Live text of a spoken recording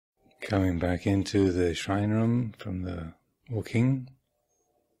Coming back into the shrine room from the walking.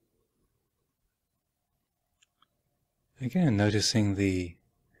 Again, noticing the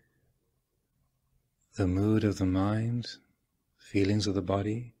mood of the mind, feelings of the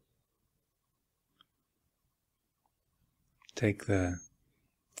body. Take the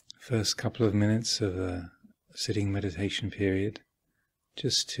first couple of minutes of a sitting meditation period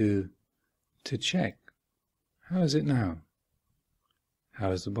just to check, how is it now?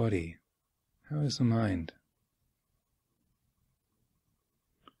 How is the body? How is the mind?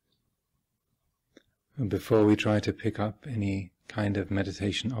 And before we try to pick up any kind of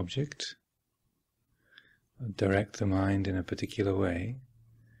meditation object, or direct the mind in a particular way,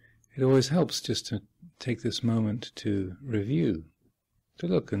 it always helps just to take this moment to review, to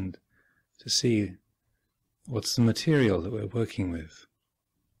look and to see what's the material that we're working with.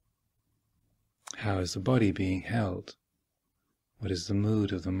 How is the body being held? What is the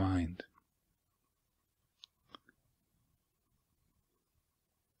mood of the mind?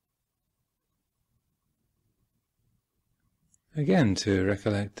 Again, to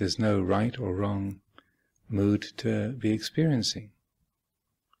recollect there's no right or wrong mood to be experiencing.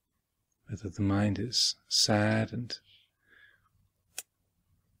 Whether the mind is sad and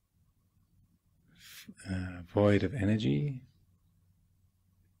void of energy,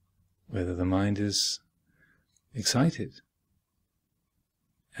 whether the mind is excited,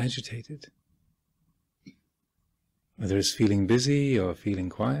 agitated, whether it's feeling busy or feeling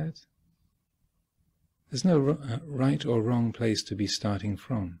quiet. There's no right or wrong place to be starting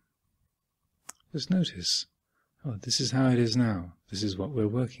from. Just notice, oh, this is how it is now. This is what we're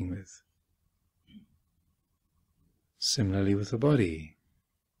working with. Similarly with the body,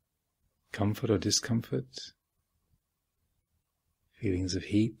 comfort or discomfort, feelings of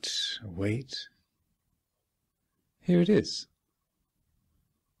heat or weight. Here it is.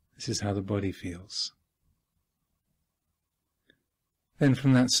 This is how the body feels. Then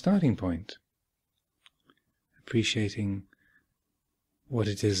from that starting point, appreciating what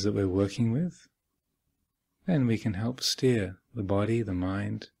it is that we're working with, then we can help steer the body, the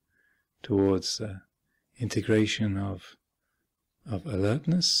mind, towards integration of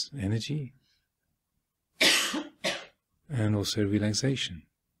alertness, energy, and also relaxation.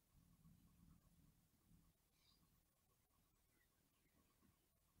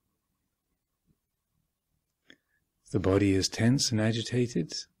 If the body is tense and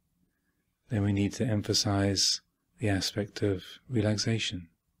agitated, then we need to emphasize the aspect of relaxation.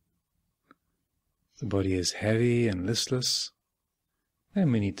 If the body is heavy and listless,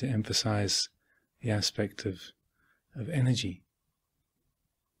 then we need to emphasize the aspect of energy,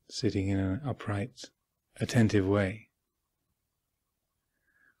 sitting in an upright, attentive way.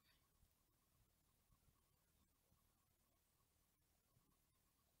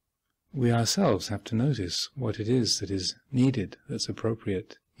 We ourselves have to notice what it is that is needed, that's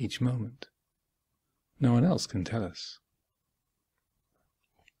appropriate each moment. No one else can tell us.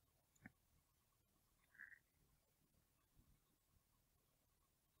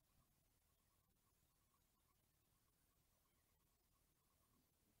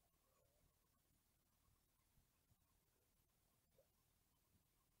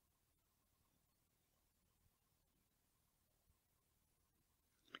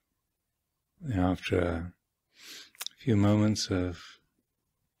 After a few moments of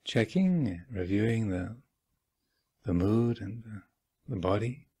checking, reviewing the mood and the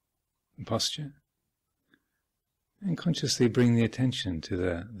body and posture, and consciously bring the attention to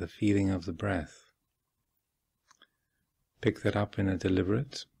the feeling of the breath. Pick that up in a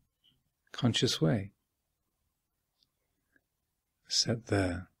deliberate, conscious way. Set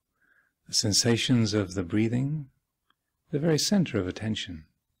the sensations of the breathing the very center of attention.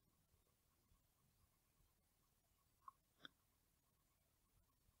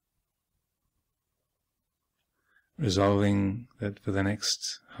 Resolving that for the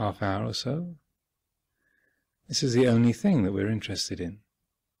next half hour or so, this is the only thing that we're interested in.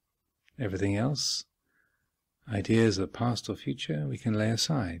 Everything else, ideas of past or future, we can lay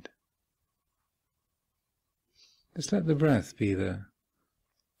aside. Just let the breath be the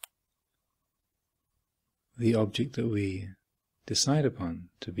object that we decide upon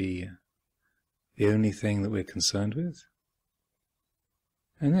to be the only thing that we're concerned with.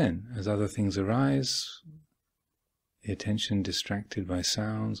 And then, as other things arise, the attention distracted by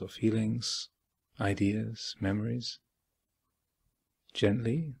sounds or feelings, ideas, memories,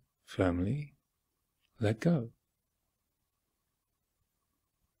 gently, firmly, let go.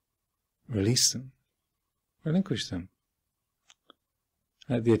 Release them, relinquish them.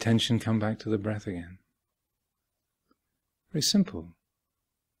 Let the attention come back to the breath again. Very simple.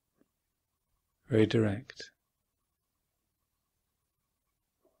 very direct.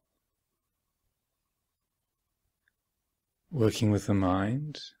 Working with the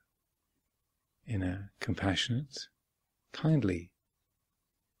mind in a compassionate, kindly,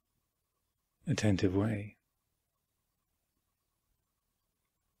 attentive way.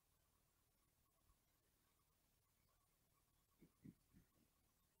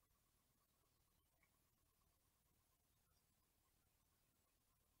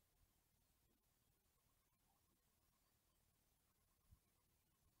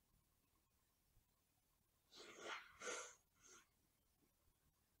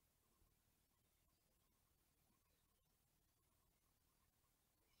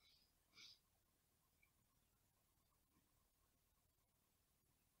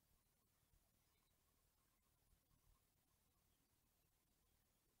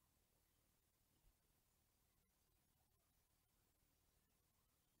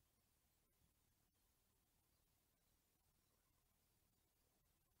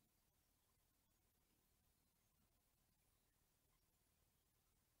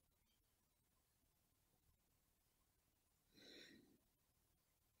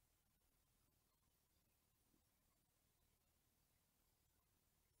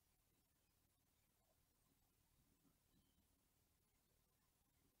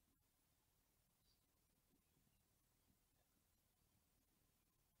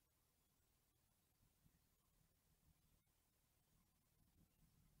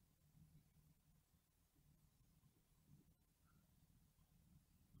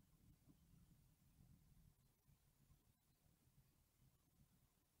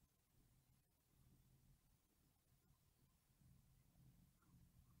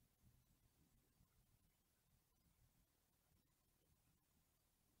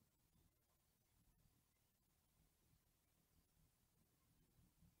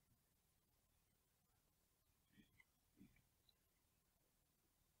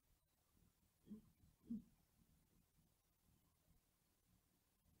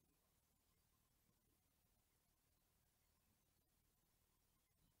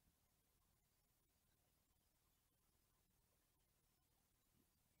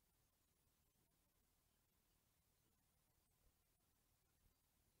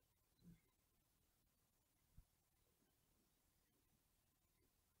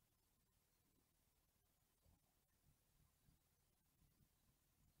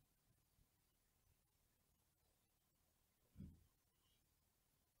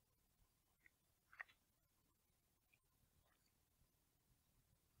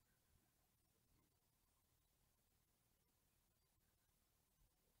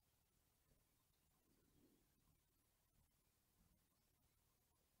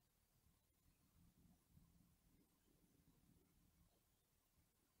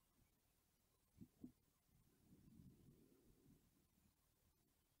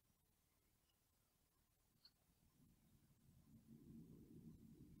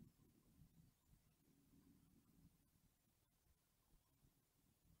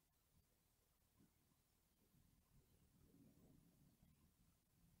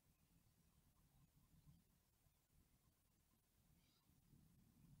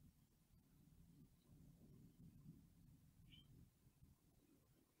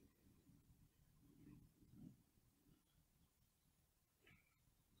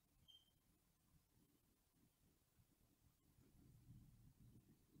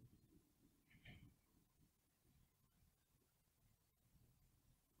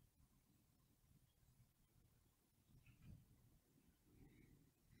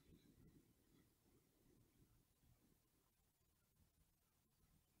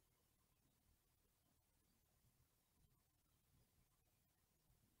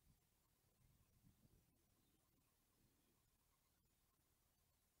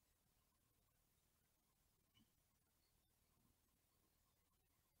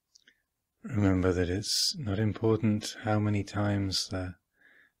 Remember that it's not important how many times the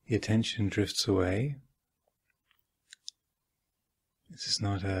attention drifts away. This is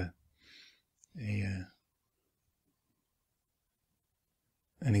not an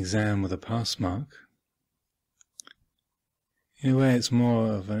exam with a pass mark. In a way, it's more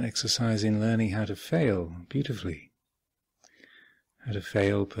of an exercise in learning how to fail beautifully, how to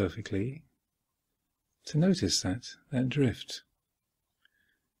fail perfectly, to notice that drift.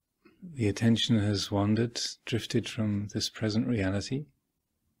 The attention has wandered, drifted from this present reality.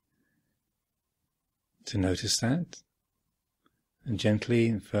 To notice that, and gently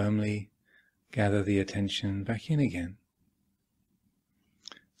and firmly gather the attention back in again.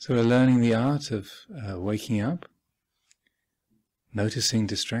 So we're learning the art of waking up, noticing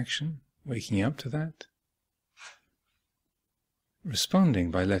distraction, waking up to that,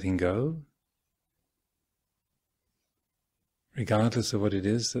 responding by letting go, regardless of what it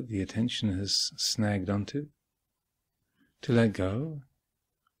is that the attention has snagged onto, to let go,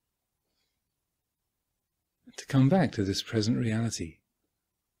 to come back to this present reality.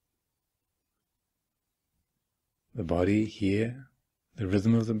 The body here, the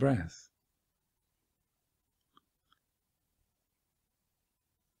rhythm of the breath.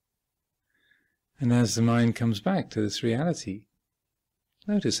 And as the mind comes back to this reality,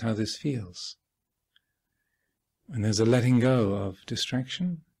 notice how this feels. When there's a letting go of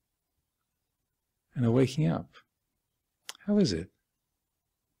distraction and a waking up, how is it?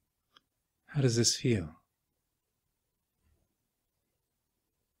 How does this feel?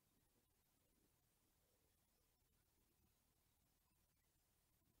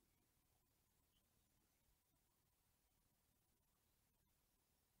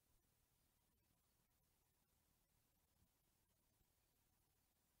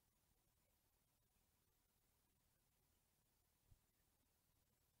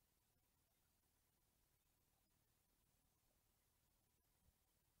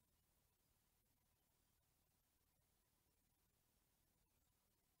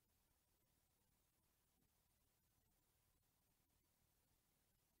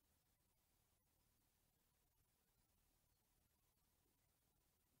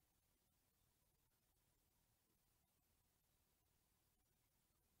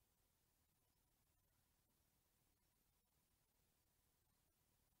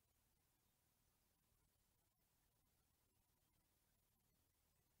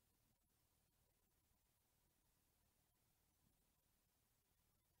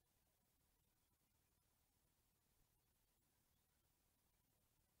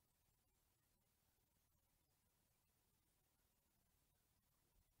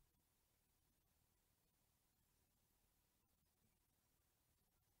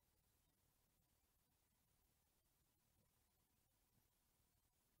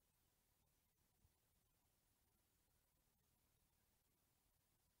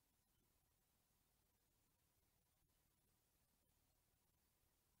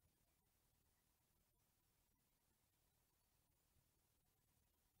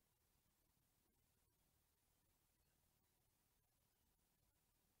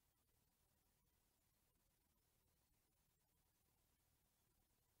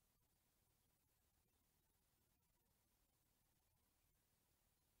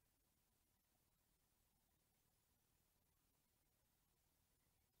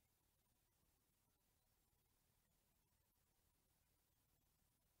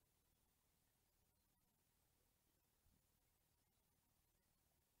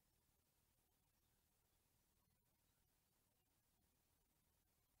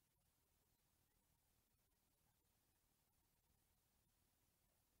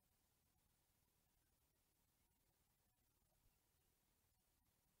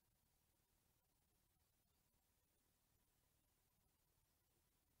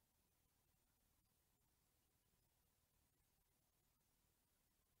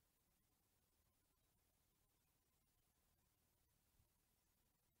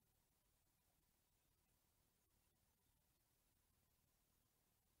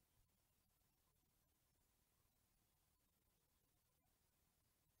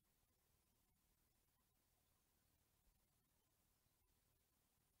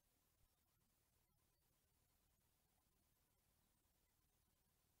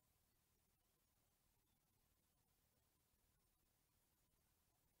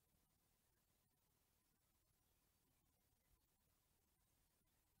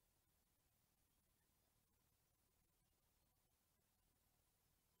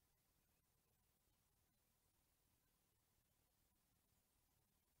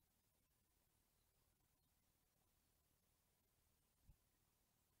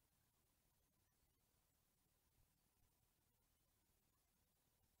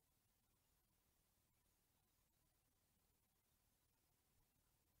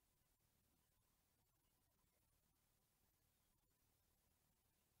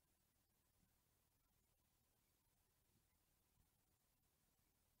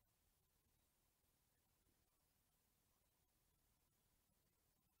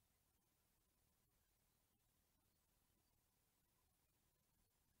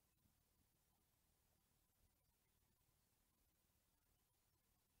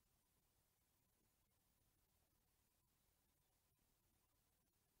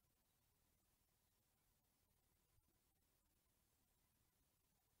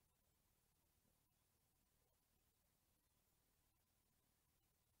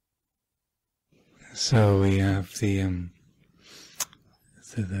 So we have the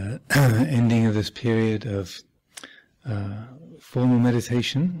ending of this period of formal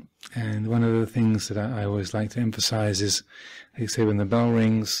meditation, and one of the things that I always like to emphasize is, like I say, when the bell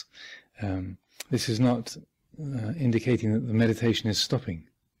rings, this is not indicating that the meditation is stopping.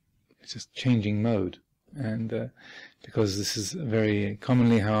 It's just changing mode, and because this is very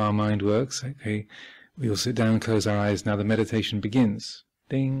commonly how our mind works. Okay, we all sit down, close our eyes, now the meditation begins.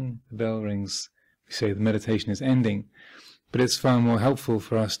 Ding, the bell rings. We say the meditation is ending, but it's far more helpful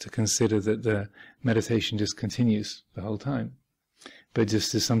for us to consider that the meditation just continues the whole time, but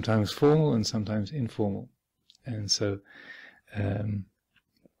just is sometimes formal and sometimes informal. And so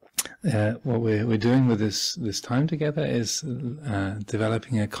what we're doing with this time together is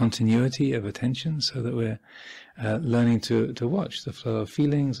developing a continuity of attention, so that we're learning to watch the flow of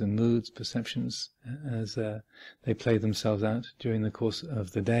feelings and moods, perceptions, as they play themselves out during the course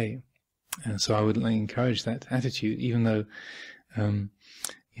of the day. And so I would encourage that attitude, even though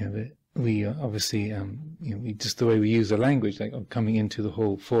we obviously we just the way we use the language, like coming into the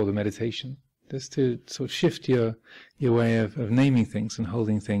hall for the meditation, just to sort of shift your way of naming things and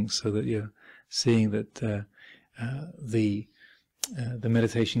holding things, so that you're seeing that the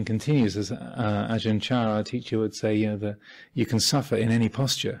meditation continues. As Ajahn Amaro, our teacher, would say, you can suffer in any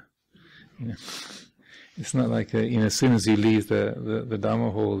posture. It's not like as soon as you leave the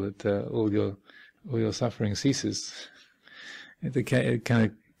Dharma hall that all your suffering ceases. It kind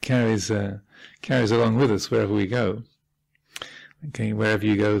of carries along with us wherever we go. Okay, wherever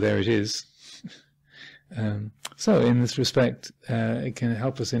you go, there it is. So in this respect, it can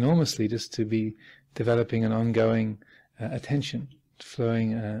help us enormously just to be developing an ongoing attention,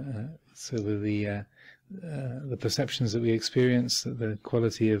 flowing so with the perceptions that we experience, the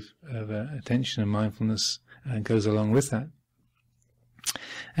quality of attention and mindfulness goes along with that.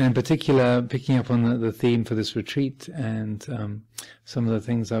 And in particular, picking up on the theme for this retreat and some of the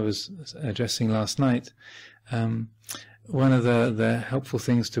things I was addressing last night, one of the helpful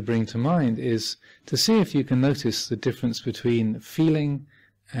things to bring to mind is to see if you can notice the difference between feeling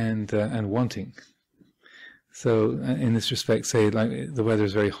and wanting. So in this respect, say like the weather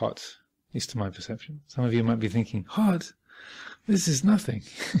is very hot, at least to my perception. Some of you might be thinking, hot? This is nothing.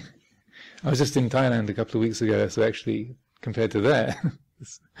 I was just in Thailand a couple of weeks ago, so actually, compared to there,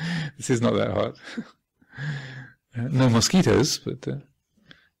 this is not that hot. No mosquitoes, but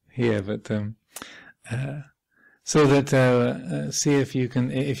here, but so that see if you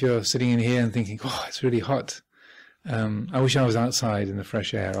can, if you're sitting in here and thinking, oh, it's really hot. I wish I was outside in the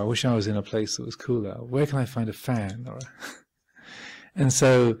fresh air. I wish I was in a place that was cooler. Where can I find a fan? And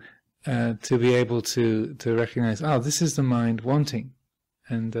so to be able to recognize, oh, this is the mind wanting,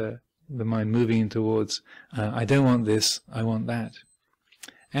 and the mind moving towards, I don't want this, I want that.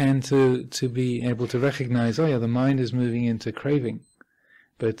 And to be able to recognize, oh yeah, the mind is moving into craving.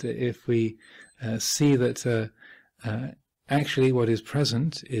 But if we see that actually what is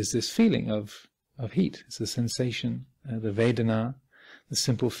present is this feeling of heat, it's the sensation, the Vedana, the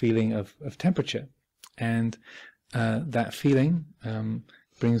simple feeling of temperature. And that feeling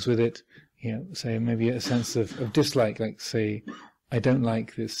brings with it, say maybe a sense of dislike, like say, I don't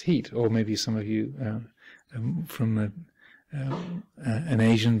like this heat. Or maybe some of you from an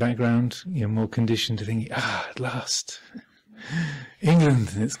Asian background, more conditioned to thinking, at last,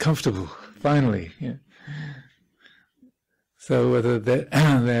 England, it's comfortable, finally. Yeah. So whether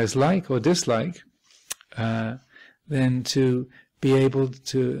there's like or dislike, then to be able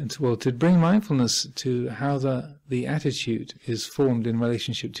to bring mindfulness to how the attitude is formed in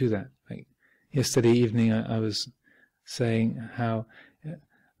relationship to that. Like yesterday evening, I was saying how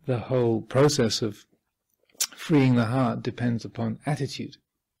the whole process of freeing the heart depends upon attitude,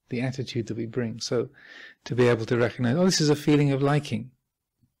 the attitude that we bring. So to be able to recognize, oh, this is a feeling of liking,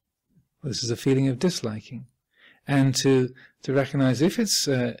 or this is a feeling of disliking, and to recognize if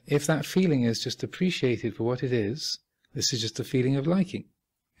that feeling is just appreciated for what it is, this is just a feeling of liking,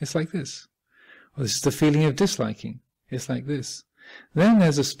 it's like this. Or this is the feeling of disliking, it's like this. Then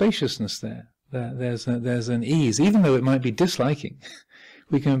there's a spaciousness there. There's an ease, even though it might be disliking.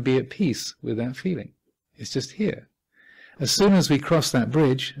 We can be at peace with that feeling. It's just here. As soon as we cross that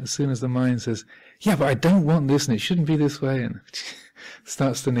bridge, as soon as the mind says, yeah, but I don't want this and it shouldn't be this way, and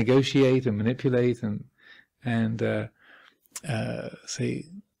starts to negotiate and manipulate and say,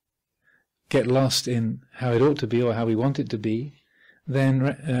 get lost in how it ought to be or how we want it to be, then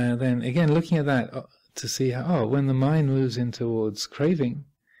again looking at that to see how, when the mind moves in towards craving,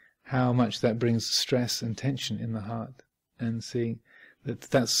 how much that brings stress and tension in the heart, and seeing that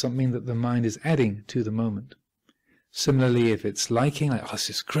that's something that the mind is adding to the moment. Similarly, if it's liking, like, oh, this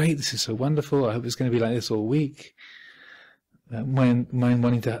is great, this is so wonderful, I hope it's going to be like this all week. Mind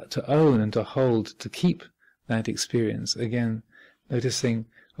wanting to own and to hold, to keep that experience. Again, noticing,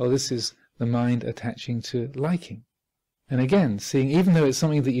 oh, this is the mind attaching to liking. And again, seeing, even though it's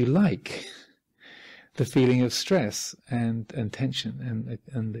something that you like, the feeling of stress and tension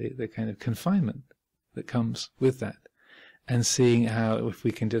and the kind of confinement that comes with that. And seeing how, if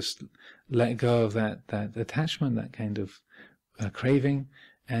we can just let go of that attachment, that kind of craving,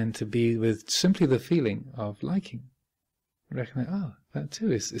 and to be with simply the feeling of liking. Recognize, oh, that too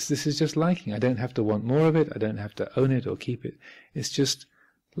this is just liking. I don't have to want more of it. I don't have to own it or keep it. It's just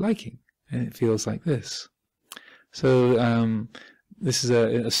liking, and it feels like this. So this is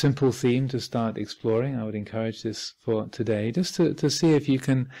a simple theme to start exploring. I would encourage this for today, just to see if you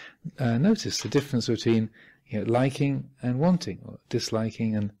can notice the difference between liking and wanting, or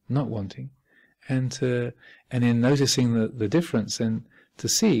disliking and not wanting, and in noticing the difference, and to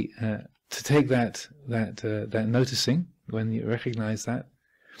see, to take that noticing when you recognize that,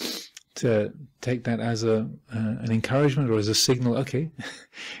 to take that as an encouragement or as a signal. Okay,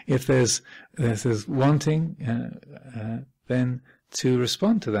 if there's wanting, then to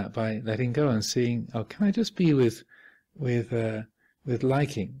respond to that by letting go and seeing, oh, can I just be with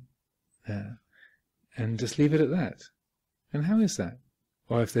liking? And just leave it at that. And how is that?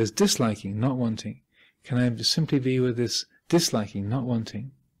 Or if there's disliking, not wanting, can I simply be with this disliking, not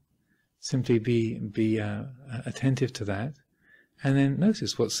wanting? Simply be attentive to that, and then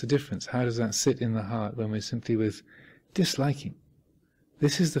notice what's the difference. How does that sit in the heart when we're simply with disliking?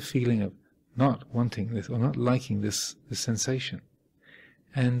 This is the feeling of not wanting this, or not liking this sensation.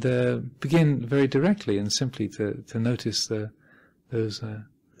 And begin very directly and simply to notice those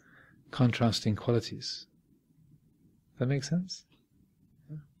contrasting qualities. That makes sense?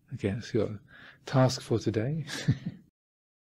 Okay, that's your task for today.